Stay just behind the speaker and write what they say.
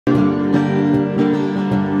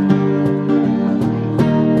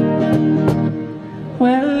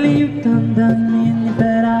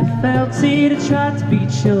street, I tried to be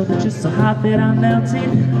chill, but just so hot that I melted.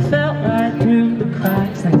 I felt right through the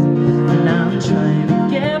cracks, and now I'm trying to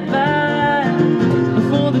get back.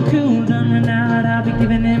 Before the cool done run out, I'll be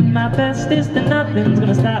giving it my bestest, and nothing's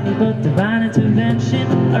gonna stop me but divine intervention.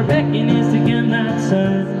 I reckon it's again my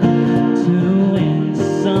turn to win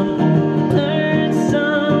some or learn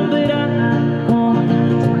some, but I won't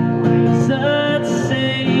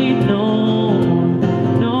say no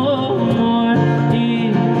more.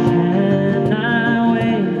 It cannot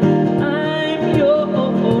wait. I'm yours.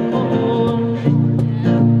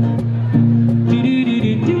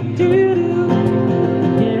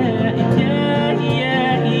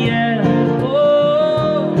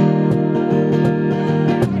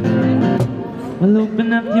 Well,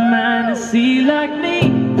 open up your mind and see like me.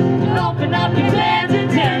 Open up your plans and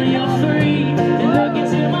tell you're free. And look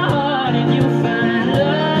into my heart and you'll find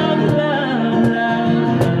love, love,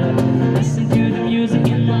 love, love. Listen to the music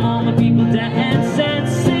in the moment, people dance and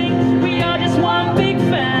sing. We are just one big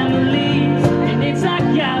family, and it's our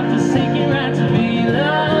God-forsaken right to be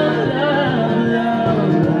love, love,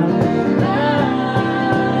 love, love,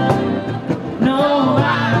 love. No, I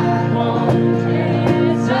won't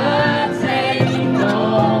hesitate no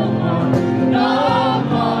more, no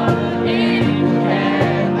more. It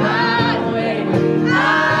cannot wait. I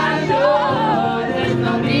know there's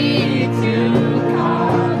no need to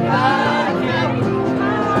complicate.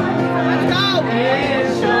 Let's go.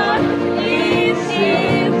 It's short,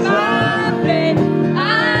 easy, my fate.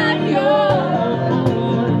 I'm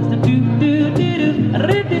yours.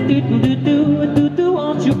 Do-do-do-do-do-do-do-do-do.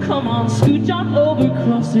 Won't you come on, scooch on over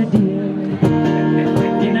closer, dear,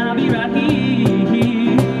 and I'll be right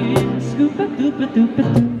here.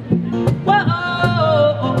 Scoop-a-doop-a-doop-a-doo. Whoa,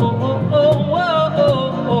 oh, oh, oh, oh, oh, oh,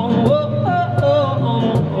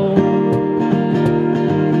 oh, oh.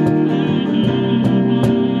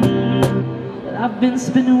 Well, I've been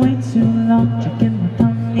spinning way too long, checking my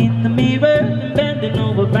thumb in the mirror and bending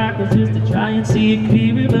over backwards just to try and see it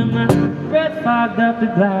clearer, but my breath fogged up the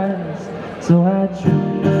glass, so I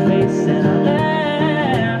drew your face and I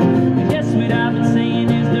laughed. I guess what I've been saying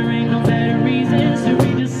is there ain't no better reasons to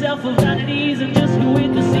rid yourself of vanities and just go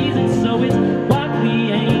with the seasons. So it's what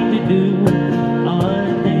we aim to do. Our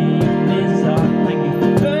name is our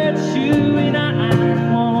blanket virtue, and I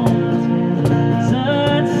won't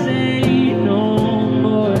say no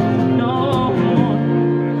more, no more.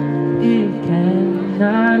 It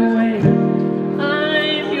cannot wait.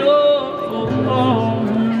 I'm yours.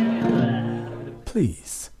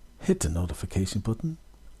 Please hit the notification button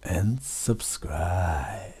and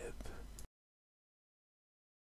subscribe.